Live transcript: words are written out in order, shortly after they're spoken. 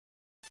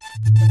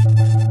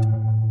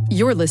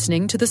You're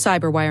listening to the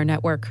Cyberwire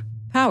Network,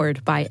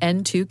 powered by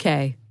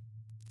N2K.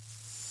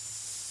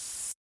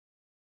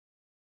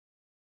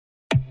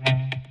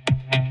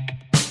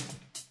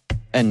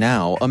 And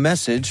now, a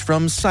message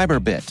from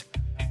Cyberbit.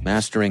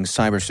 Mastering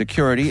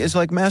cybersecurity is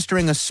like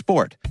mastering a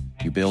sport.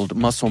 You build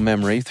muscle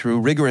memory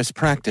through rigorous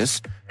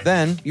practice,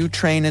 then you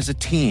train as a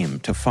team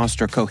to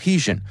foster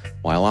cohesion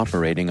while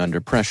operating under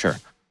pressure.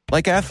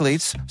 Like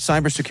athletes,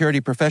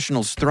 cybersecurity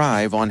professionals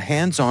thrive on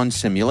hands-on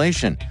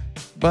simulation.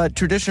 But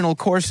traditional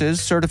courses,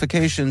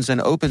 certifications,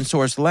 and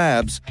open-source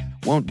labs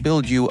won't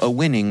build you a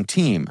winning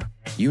team.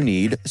 You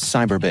need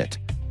Cyberbit.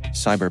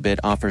 Cyberbit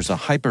offers a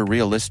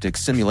hyper-realistic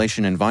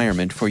simulation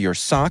environment for your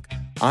SOC,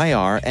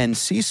 IR, and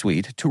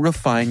C-suite to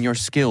refine your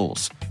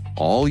skills,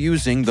 all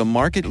using the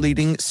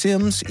market-leading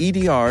SIMs,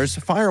 EDRs,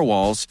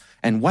 firewalls,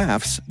 and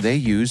WAFs they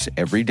use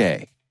every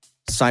day.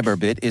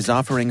 Cyberbit is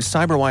offering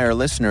Cyberwire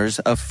listeners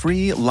a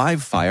free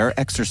live-fire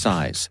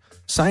exercise.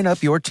 Sign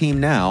up your team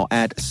now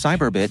at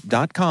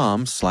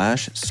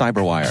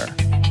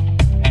cyberbit.com/cyberwire.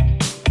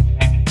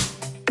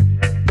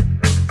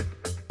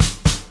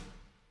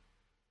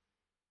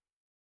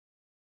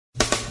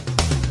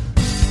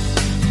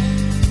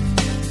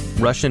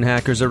 Russian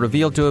hackers are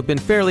revealed to have been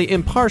fairly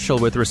impartial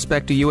with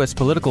respect to U.S.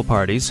 political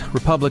parties.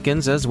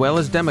 Republicans as well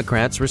as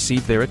Democrats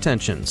received their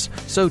attentions.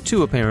 So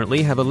too,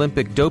 apparently, have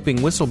Olympic doping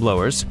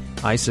whistleblowers.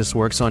 ISIS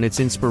works on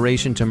its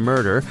inspiration to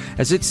murder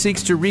as it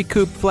seeks to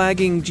recoup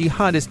flagging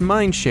jihadist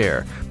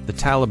mindshare. The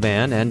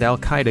Taliban and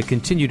al-Qaeda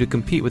continue to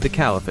compete with the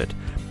caliphate.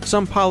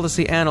 Some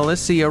policy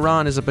analysts see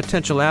Iran as a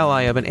potential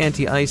ally of an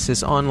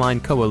anti-ISIS online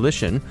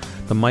coalition.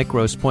 The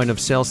Micros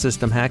point-of-sale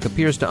system hack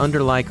appears to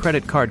underlie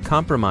credit card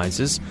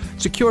compromises.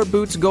 Secure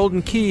Boot's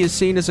golden key is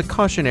seen as a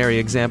cautionary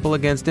example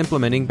against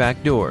implementing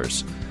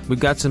backdoors.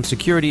 We've got some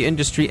security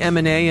industry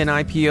M&A and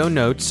IPO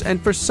notes,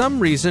 and for some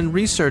reason,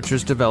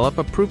 researchers develop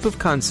a proof of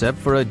concept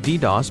for a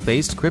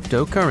DDoS-based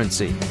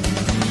cryptocurrency.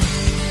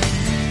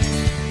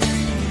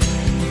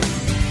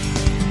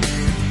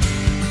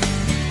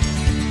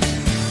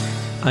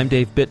 I'm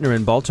Dave Bittner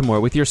in Baltimore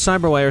with your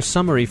Cyberwire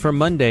summary for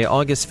Monday,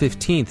 August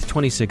 15th,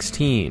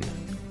 2016.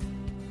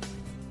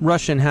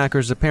 Russian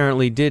hackers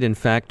apparently did in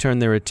fact turn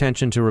their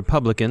attention to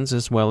Republicans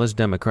as well as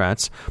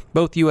Democrats.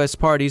 Both U.S.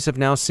 parties have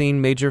now seen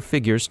major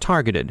figures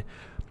targeted.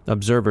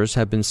 Observers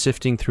have been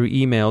sifting through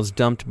emails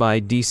dumped by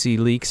DC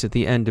Leaks at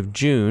the end of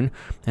June,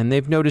 and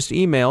they've noticed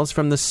emails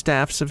from the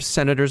staffs of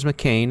Senators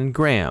McCain and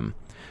Graham.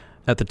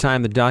 At the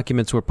time the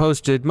documents were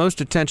posted,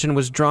 most attention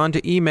was drawn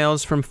to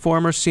emails from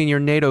former senior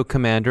NATO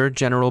commander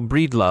General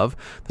Breedlove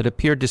that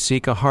appeared to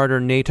seek a harder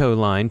NATO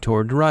line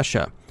toward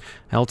Russia.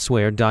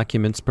 Elsewhere,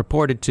 documents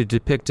purported to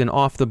depict an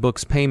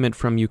off-the-books payment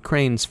from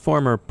Ukraine's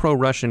former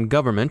pro-Russian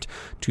government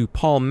to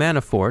Paul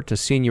Manafort, a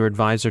senior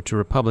advisor to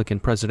Republican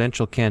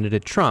presidential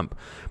candidate Trump.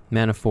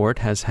 Manafort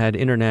has had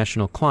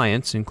international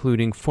clients,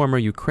 including former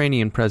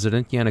Ukrainian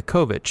President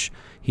Yanukovych.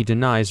 He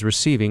denies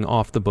receiving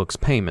off-the-books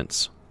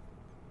payments.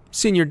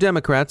 Senior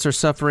Democrats are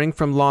suffering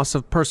from loss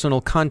of personal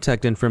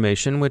contact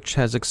information, which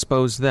has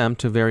exposed them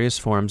to various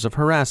forms of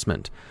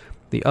harassment.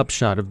 The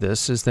upshot of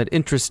this is that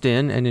interest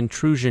in and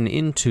intrusion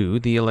into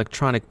the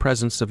electronic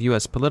presence of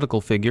U.S.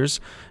 political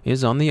figures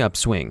is on the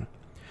upswing.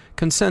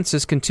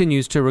 Consensus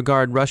continues to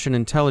regard Russian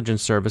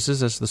intelligence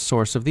services as the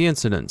source of the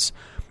incidents.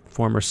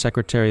 Former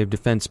Secretary of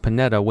Defense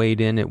Panetta weighed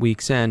in at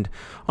week's end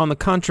on the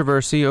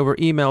controversy over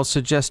emails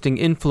suggesting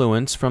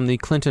influence from the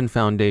Clinton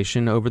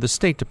Foundation over the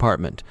State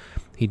Department.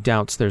 He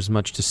doubts there's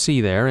much to see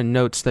there and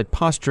notes that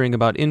posturing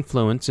about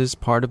influence is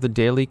part of the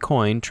daily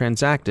coin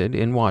transacted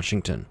in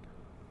Washington.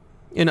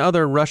 In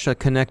other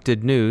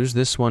Russia-connected news,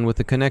 this one with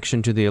a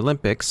connection to the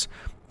Olympics,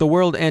 the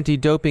World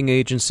Anti-Doping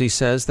Agency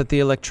says that the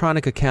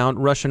electronic account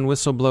Russian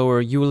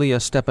whistleblower Yulia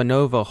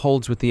Stepanova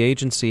holds with the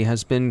agency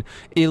has been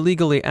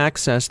illegally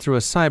accessed through a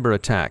cyber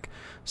attack.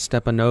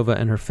 Stepanova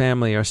and her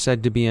family are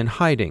said to be in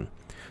hiding.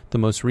 The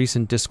most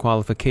recent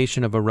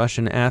disqualification of a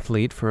Russian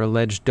athlete for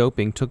alleged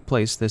doping took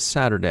place this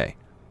Saturday.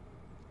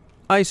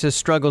 ISIS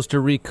struggles to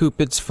recoup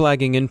its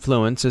flagging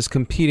influence as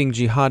competing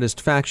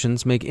jihadist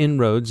factions make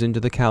inroads into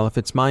the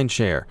caliphate's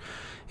mindshare.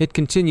 It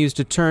continues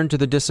to turn to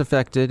the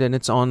disaffected, and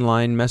its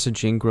online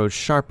messaging grows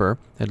sharper,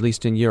 at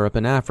least in Europe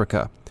and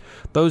Africa.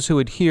 Those who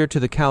adhere to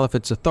the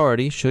caliphate's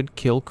authority should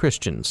kill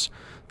Christians.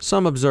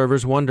 Some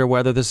observers wonder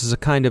whether this is a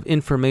kind of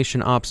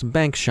information ops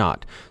bank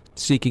shot,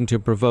 seeking to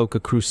provoke a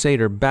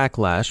crusader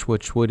backlash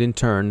which would in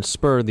turn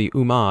spur the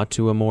Ummah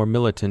to a more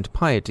militant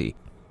piety.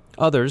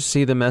 Others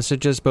see the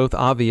message as both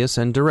obvious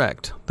and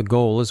direct. The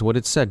goal is what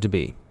it's said to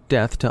be: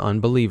 death to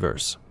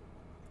unbelievers.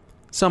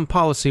 Some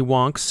policy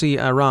wonks see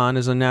Iran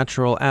as a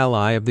natural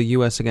ally of the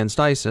U.S. against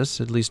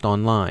ISIS, at least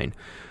online.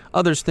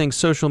 Others think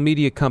social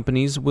media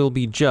companies will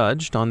be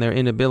judged on their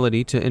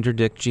inability to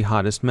interdict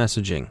jihadist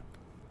messaging.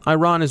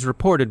 Iran is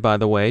reported, by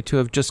the way, to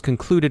have just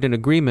concluded an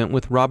agreement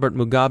with Robert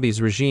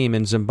Mugabe's regime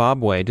in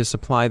Zimbabwe to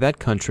supply that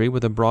country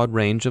with a broad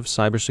range of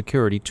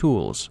cybersecurity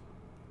tools.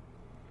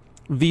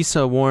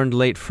 Visa warned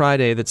late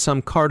Friday that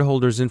some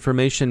cardholders'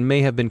 information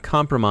may have been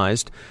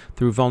compromised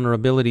through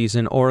vulnerabilities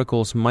in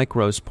Oracle's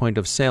Micros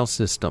point-of-sale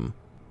system.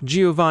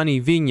 Giovanni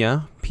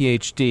Vigna,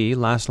 Ph.D.,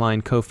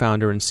 Lastline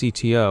co-founder and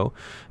CTO,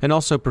 and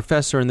also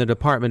professor in the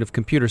Department of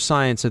Computer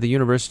Science at the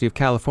University of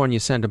California,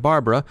 Santa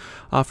Barbara,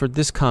 offered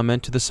this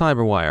comment to the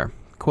Cyberwire.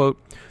 Quote,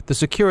 "The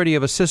security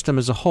of a system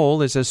as a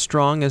whole is as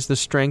strong as the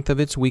strength of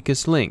its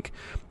weakest link.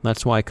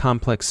 That's why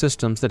complex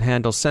systems that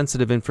handle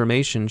sensitive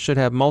information should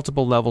have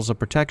multiple levels of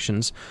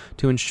protections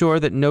to ensure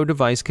that no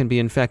device can be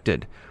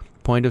infected.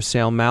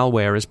 Point-of-sale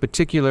malware is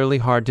particularly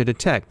hard to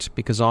detect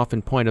because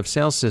often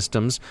point-of-sale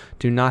systems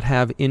do not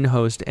have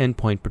in-host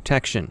endpoint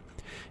protection.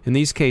 In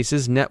these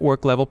cases,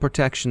 network-level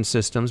protection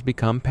systems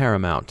become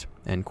paramount."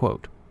 End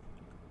quote.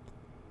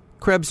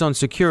 Krebs on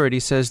Security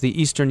says the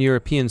Eastern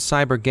European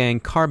cyber gang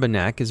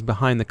Carbanak is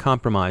behind the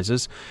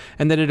compromises,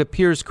 and that it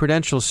appears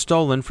credentials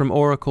stolen from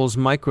Oracle's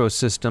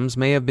microsystems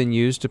may have been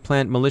used to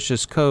plant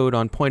malicious code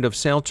on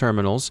point-of-sale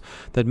terminals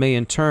that may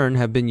in turn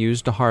have been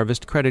used to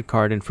harvest credit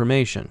card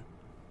information.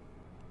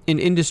 In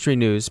industry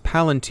news,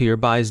 Palantir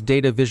buys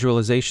data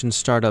visualization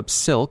startup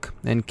Silk,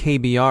 and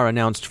KBR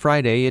announced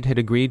Friday it had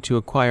agreed to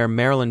acquire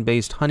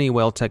Maryland-based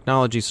Honeywell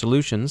Technology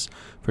Solutions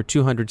for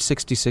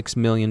 $266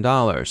 million.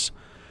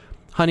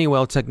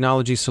 Honeywell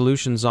Technology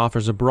Solutions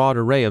offers a broad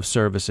array of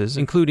services,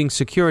 including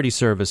security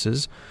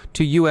services,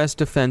 to U.S.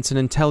 defense and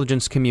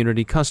intelligence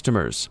community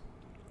customers.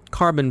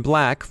 Carbon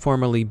Black,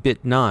 formerly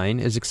Bit9,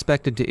 is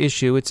expected to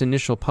issue its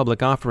initial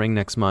public offering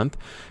next month,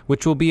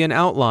 which will be an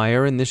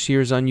outlier in this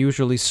year's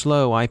unusually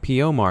slow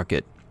IPO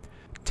market.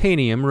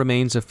 Tanium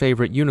remains a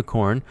favorite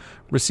unicorn,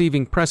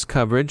 receiving press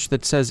coverage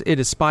that says it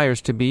aspires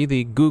to be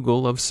the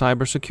Google of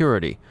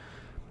cybersecurity.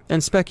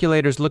 And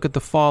speculators look at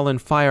the fall in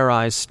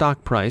FireEye's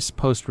stock price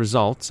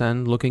post-results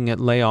and, looking at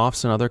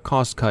layoffs and other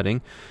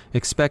cost-cutting,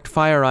 expect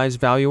FireEye's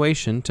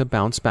valuation to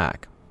bounce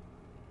back.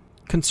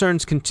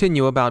 Concerns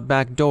continue about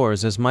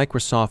backdoors as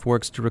Microsoft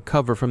works to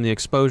recover from the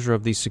exposure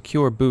of the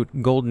Secure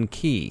Boot Golden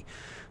Key.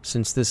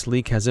 Since this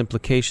leak has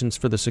implications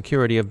for the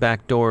security of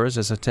backdoors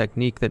as a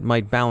technique that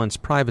might balance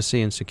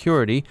privacy and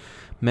security,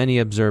 many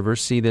observers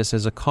see this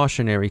as a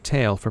cautionary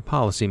tale for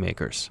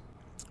policymakers.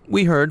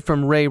 We heard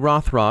from Ray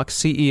Rothrock,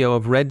 CEO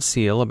of Red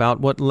Seal,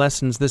 about what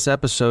lessons this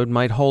episode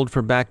might hold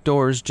for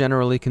backdoors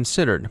generally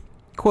considered.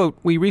 Quote,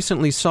 "We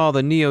recently saw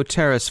the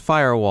Neoterrace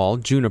firewall,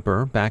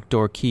 Juniper,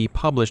 backdoor key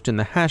published in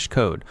the hash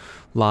code,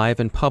 live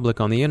and public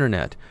on the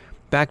internet.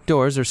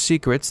 Backdoors are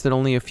secrets that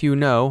only a few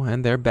know,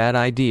 and they're bad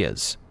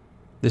ideas.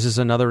 This is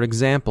another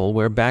example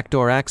where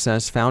backdoor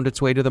access found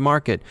its way to the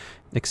market,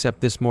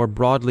 except this more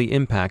broadly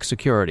impacts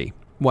security.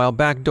 While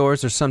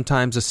backdoors are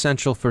sometimes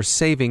essential for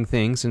saving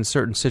things in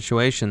certain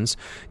situations,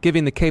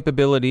 giving the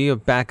capability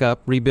of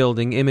backup,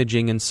 rebuilding,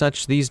 imaging, and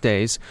such these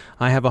days,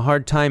 I have a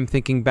hard time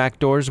thinking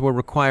backdoors were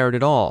required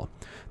at all.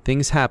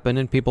 Things happen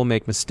and people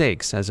make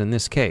mistakes, as in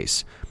this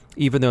case.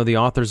 Even though the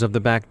authors of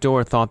the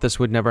backdoor thought this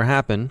would never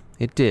happen,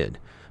 it did.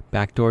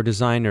 Backdoor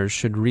designers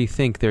should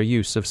rethink their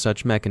use of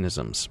such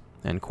mechanisms."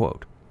 End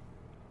quote.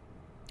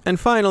 And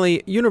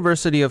finally,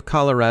 University of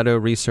Colorado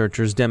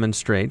researchers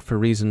demonstrate, for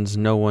reasons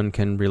no one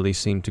can really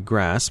seem to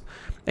grasp,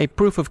 a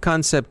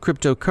proof-of-concept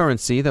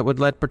cryptocurrency that would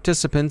let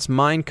participants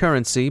mine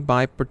currency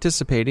by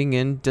participating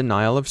in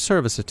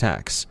denial-of-service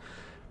attacks.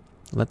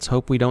 Let's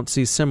hope we don't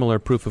see similar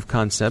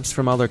proof-of-concepts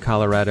from other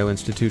Colorado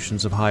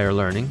institutions of higher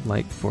learning,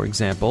 like, for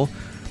example,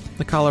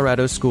 the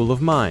Colorado School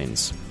of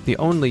Mines, the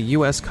only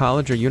U.S.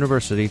 college or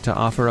university to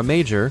offer a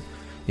major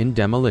in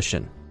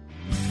demolition.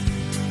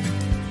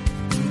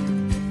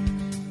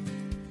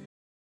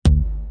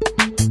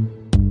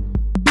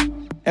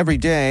 Every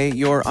day,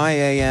 your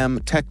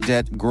IAM tech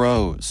debt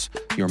grows.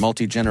 Your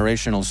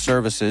multi-generational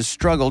services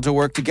struggle to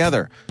work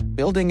together.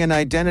 Building an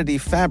identity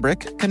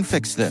fabric can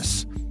fix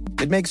this.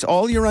 It makes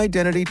all your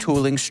identity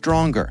tooling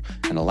stronger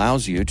and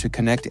allows you to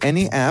connect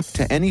any app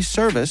to any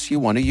service you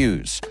want to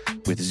use,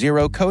 with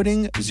zero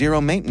coding, zero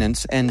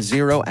maintenance, and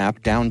zero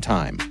app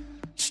downtime.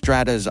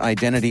 Strata's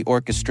identity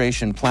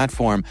orchestration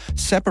platform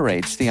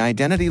separates the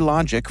identity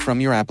logic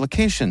from your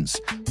applications,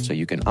 so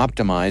you can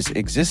optimize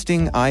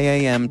existing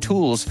IAM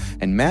tools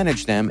and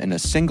manage them in a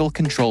single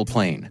control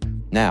plane.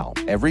 Now,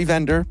 every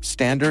vendor,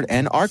 standard,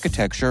 and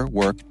architecture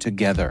work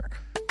together.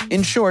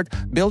 In short,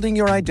 building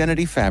your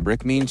identity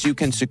fabric means you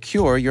can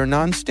secure your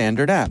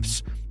non-standard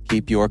apps,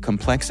 keep your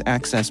complex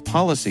access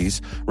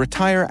policies,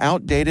 retire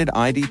outdated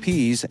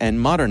IDPs, and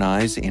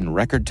modernize in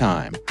record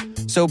time.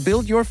 So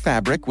build your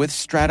fabric with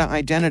Strata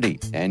Identity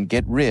and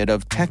get rid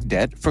of tech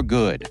debt for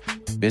good.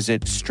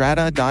 Visit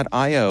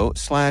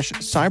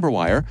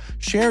strata.io/cyberwire,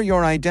 share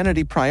your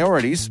identity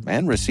priorities,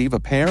 and receive a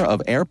pair of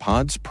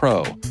AirPods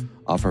Pro.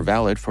 Offer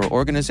valid for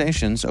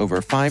organizations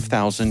over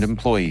 5,000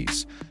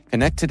 employees.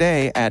 Connect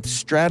today at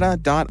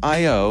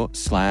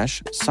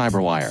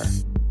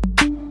strata.io/cyberwire.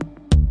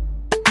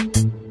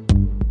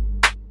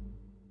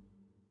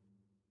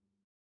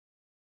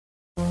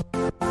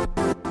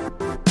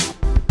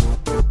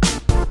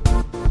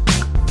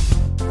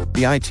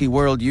 The IT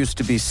world used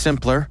to be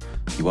simpler.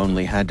 You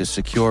only had to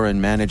secure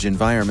and manage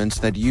environments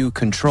that you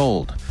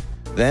controlled.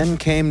 Then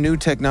came new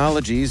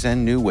technologies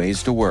and new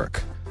ways to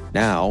work.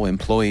 Now,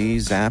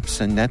 employees,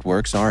 apps, and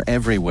networks are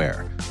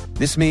everywhere.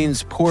 This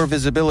means poor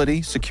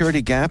visibility,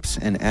 security gaps,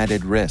 and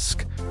added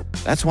risk.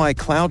 That's why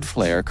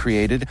Cloudflare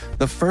created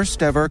the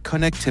first-ever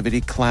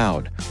connectivity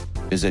cloud.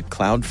 Visit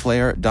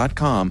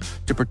cloudflare.com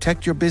to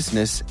protect your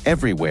business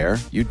everywhere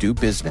you do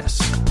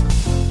business.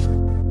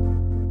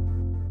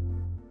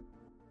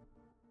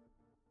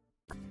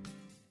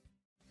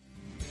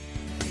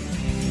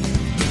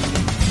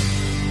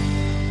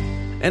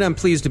 And I'm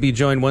pleased to be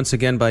joined once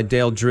again by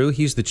Dale Drew.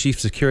 He's the Chief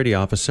Security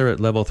Officer at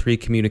Level 3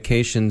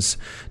 Communications.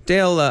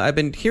 Dale, I've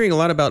been hearing a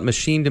lot about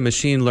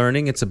machine-to-machine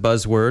learning. It's a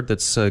buzzword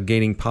that's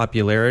gaining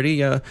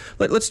popularity.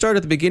 Let's start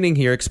at the beginning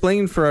here.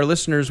 Explain for our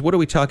listeners, what are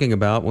we talking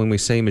about when we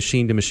say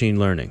machine-to-machine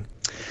learning?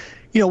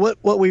 You know,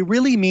 what we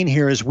really mean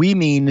here is we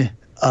mean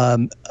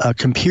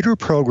computer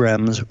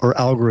programs or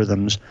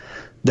algorithms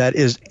that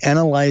is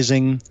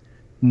analyzing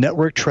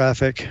network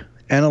traffic,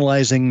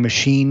 analyzing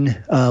machine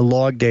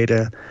log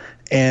data,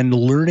 and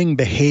learning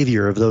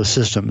behavior of those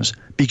systems,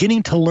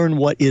 beginning to learn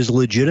what is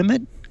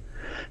legitimate,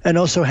 and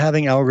also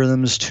having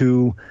algorithms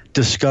to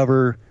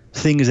discover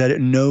things that it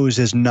knows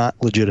is not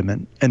legitimate,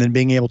 and then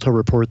being able to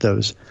report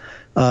those.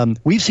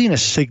 We've seen a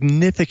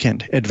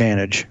significant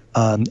advantage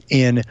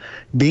in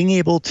being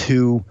able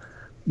to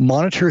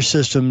monitor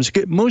systems.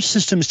 Most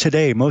systems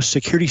today, most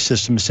security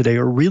systems today,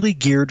 are really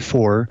geared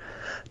for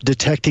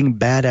detecting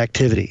bad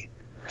activity.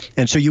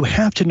 And so you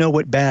have to know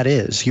what bad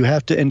is. You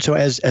have to, and so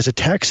as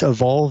attacks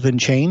evolve and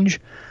change,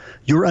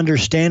 your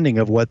understanding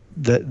of what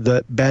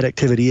the bad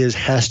activity is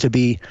has to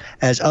be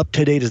as up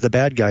to date as the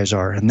bad guys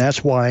are. And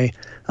that's why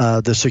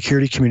the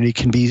security community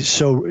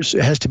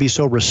has to be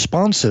so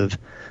responsive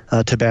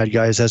to bad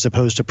guys as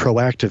opposed to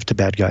proactive to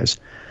bad guys.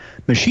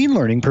 Machine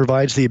learning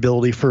provides the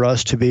ability for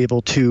us to be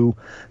able to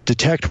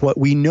detect what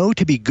we know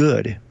to be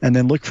good and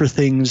then look for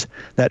things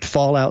that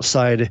fall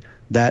outside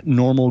that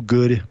normal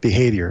good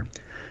behavior.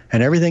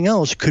 And everything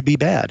else could be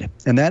bad.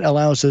 And that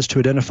allows us to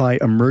identify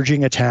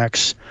emerging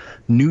attacks,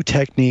 new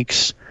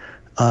techniques,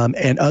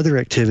 and other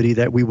activity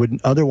that we would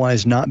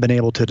otherwise not been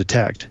able to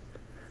detect.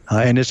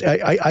 And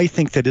I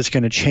think that it's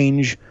going to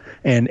change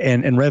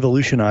and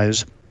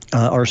revolutionize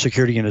our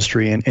security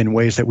industry in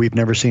ways that we've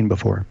never seen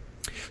before.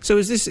 So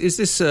is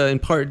this in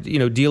part,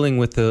 dealing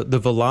with the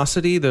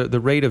velocity, the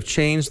rate of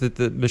change that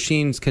the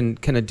machines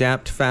can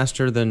adapt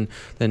faster than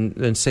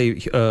say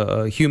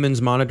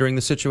humans monitoring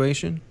the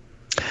situation?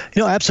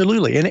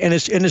 Absolutely, and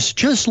it's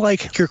just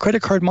like your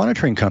credit card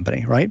monitoring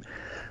company, right?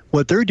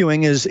 What they're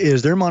doing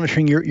is they're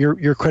monitoring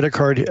your credit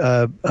card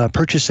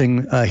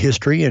purchasing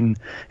history and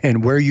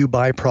where you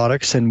buy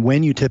products and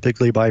when you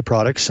typically buy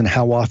products and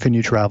how often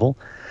you travel,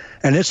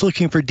 and it's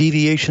looking for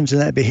deviations in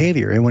that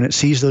behavior. And when it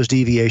sees those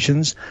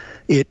deviations,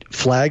 it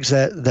flags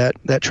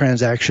that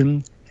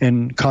transaction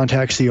and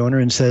contacts the owner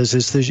and says,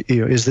 "Is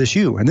this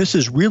you?" And this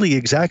is really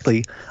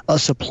exactly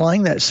us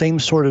applying that same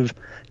sort of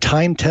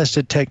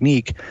time-tested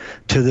technique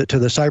to the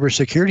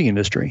cybersecurity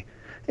industry,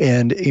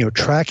 and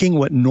tracking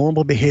what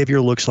normal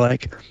behavior looks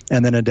like,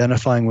 and then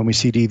identifying when we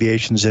see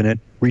deviations in it,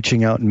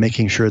 reaching out and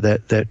making sure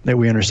that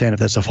we understand if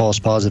that's a false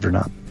positive or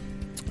not.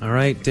 All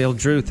right, Dale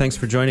Drew, thanks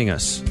for joining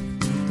us.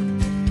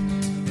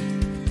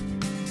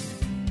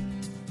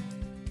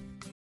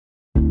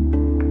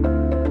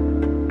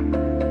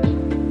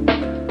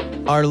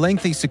 Are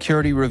lengthy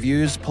security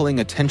reviews pulling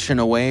attention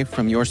away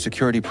from your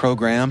security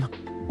program?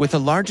 With the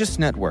largest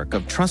network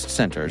of trust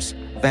centers,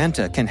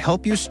 Vanta can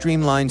help you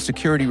streamline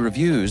security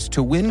reviews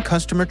to win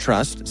customer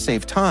trust,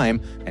 save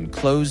time, and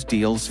close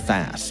deals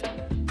fast.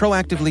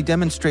 Proactively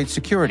demonstrate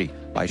security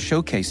by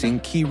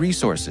showcasing key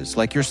resources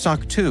like your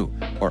SOC 2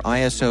 or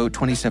ISO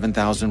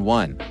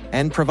 27001,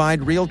 and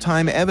provide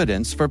real-time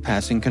evidence for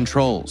passing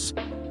controls.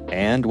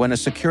 And when a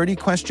security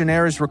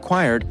questionnaire is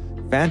required,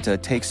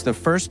 Vanta takes the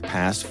first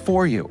pass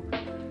for you.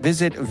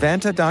 Visit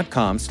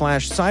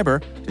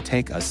vanta.com/cyber to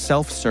take a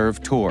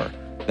self-serve tour.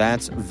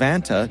 That's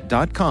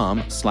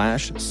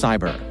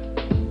vanta.com/cyber.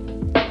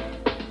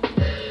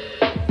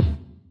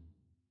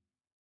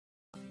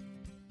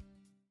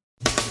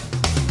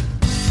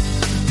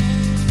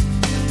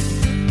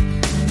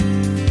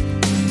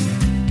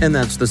 And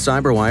that's the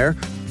Cyberwire.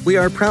 We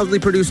are proudly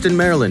produced in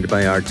Maryland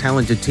by our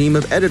talented team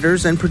of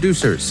editors and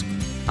producers.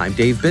 I'm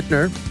Dave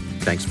Bittner.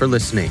 Thanks for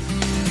listening.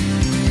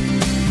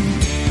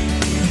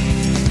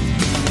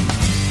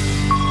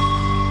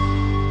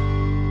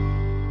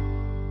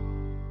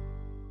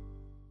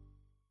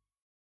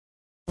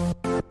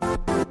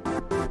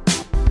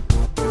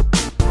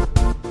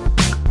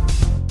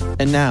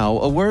 And now,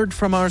 a word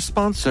from our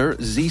sponsor,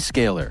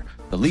 Zscaler,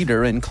 the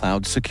leader in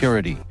cloud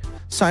security.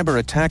 Cyber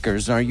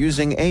attackers are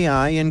using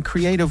AI in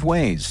creative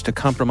ways to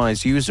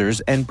compromise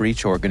users and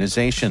breach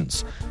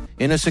organizations.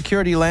 In a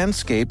security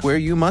landscape where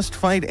you must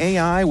fight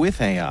AI with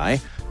AI,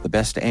 the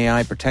best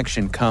AI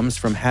protection comes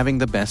from having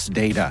the best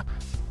data.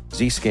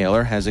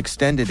 Zscaler has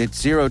extended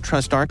its zero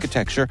trust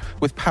architecture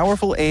with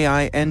powerful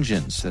AI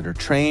engines that are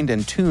trained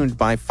and tuned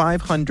by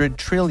 500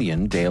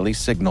 trillion daily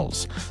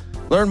signals.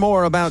 Learn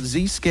more about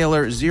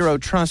Zscaler Zero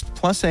Trust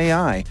Plus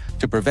AI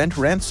to prevent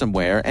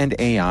ransomware and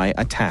AI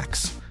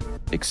attacks.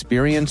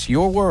 Experience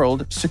your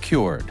world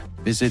secured.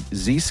 Visit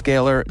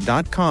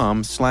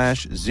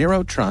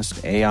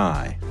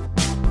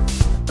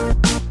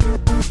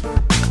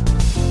zscaler.com/zerotrustai.